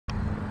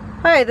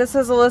Hi, this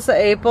is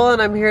Alyssa Apel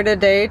and I'm here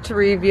today to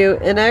review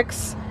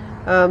INNX.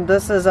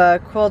 This is a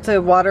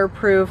quilted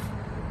waterproof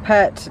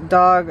pet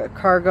dog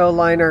cargo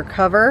liner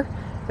cover.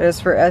 It is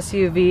for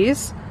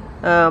SUVs.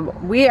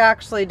 We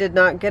actually did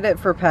not get it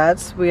for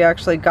pets. We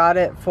actually got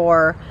it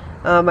for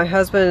my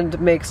husband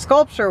makes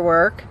sculpture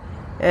work,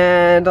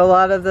 and a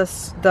lot of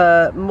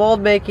the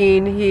mold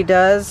making he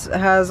does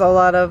has a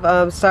lot of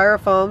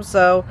styrofoam,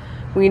 so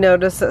we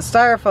noticed that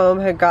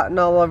styrofoam had gotten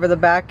all over the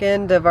back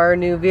end of our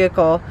new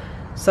vehicle.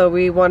 So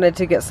we wanted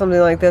to get something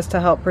like this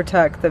to help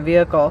protect the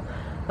vehicle.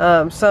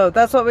 So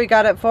that's what we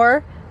got it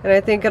for, and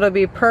I think it'll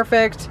be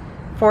perfect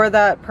for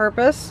that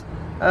purpose.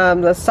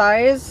 The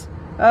size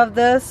of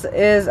this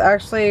is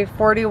actually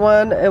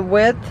 41 in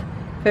width,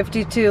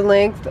 52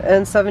 length,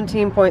 and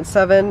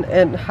 17.7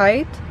 in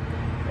height,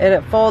 and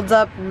it folds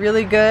up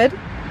really good.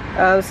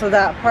 So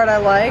that part I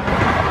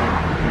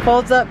like.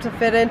 Folds up to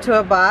fit into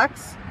a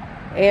box,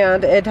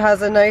 and it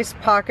has a nice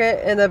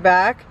pocket in the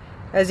back,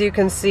 as you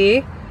can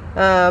see.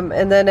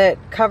 And then it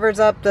covers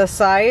up the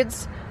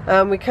sides.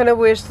 We kind of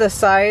wish the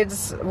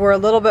sides were a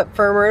little bit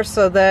firmer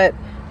so that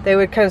they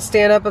would kind of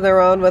stand up on their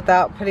own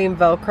without putting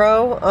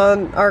Velcro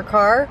on our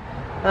car,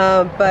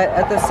 but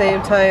at the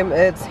same time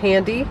it's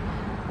handy.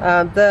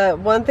 The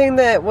one thing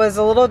that was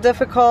a little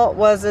difficult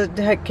was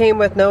it came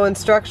with no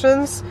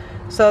instructions,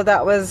 so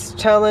that was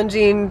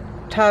challenging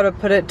how to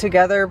put it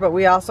together, but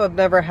we also have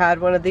never had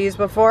one of these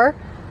before.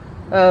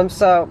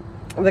 So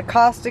the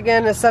cost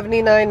again is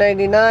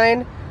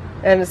 $79.99.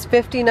 and it's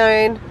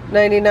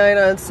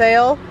 $59.99 on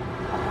sale,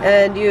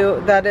 and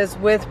that is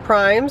with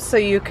Prime, so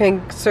you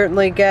can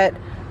certainly get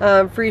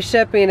free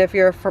shipping if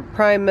you're a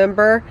Prime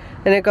member,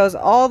 and it goes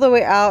all the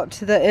way out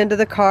to the end of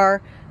the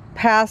car,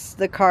 past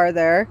the car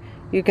there,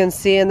 you can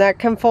see, and that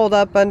can fold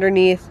up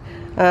underneath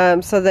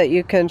so that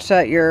you can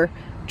shut your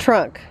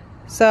trunk.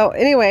 So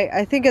anyway,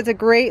 I think it's a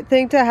great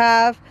thing to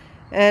have,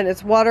 and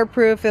it's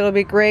waterproof. It'll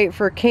be great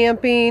for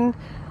camping,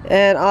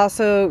 and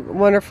also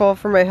wonderful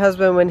for my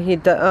husband when he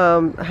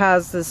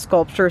has this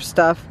sculpture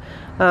stuff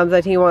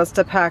that he wants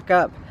to pack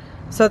up.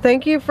 So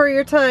thank you for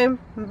your time.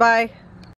 Bye.